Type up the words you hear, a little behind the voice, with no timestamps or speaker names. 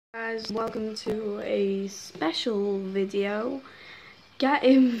Guys, welcome to a special video. Get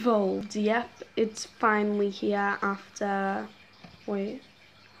involved. Yep, it's finally here after, wait,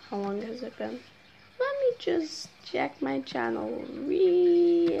 how long has it been? Let me just check my channel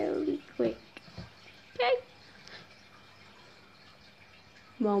really quick. Okay.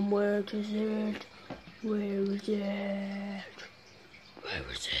 Mom, where is it? Where is it?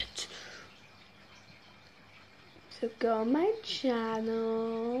 Where is it? So go on my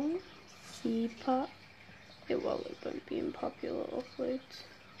channel, see it won't be in popular uploads.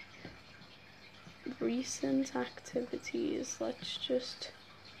 Recent activities, let's just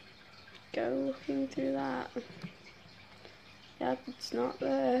go looking through that. Yep, it's not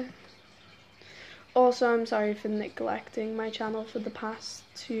there. Also, I'm sorry for neglecting my channel for the past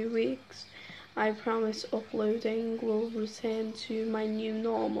 2 weeks. I promise uploading will return to my new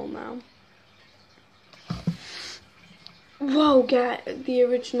normal now. Whoa, the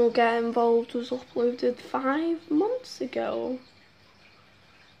original Get Involved was uploaded 5 months ago.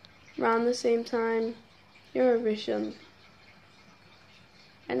 Around the same time, Eurovision.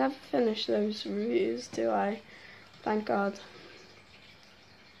 I never finished those reviews, do I? Thank God.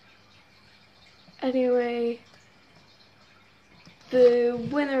 Anyway, the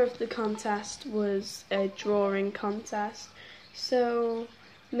winner of the contest was a drawing contest, so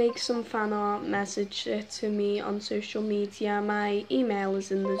make some fan art, message it to me on social media. My email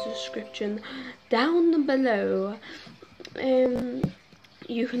is in the description down below.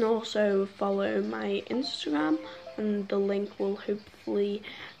 You can also follow my Instagram, and the link will hopefully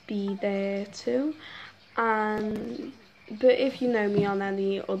be there too. But if you know me on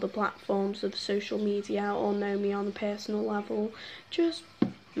any other platforms of social media or know me on a personal level, just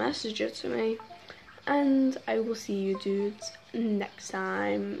message it to me. And I will see you dudes next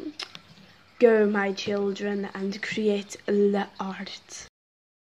time. Go, my children, and create the art.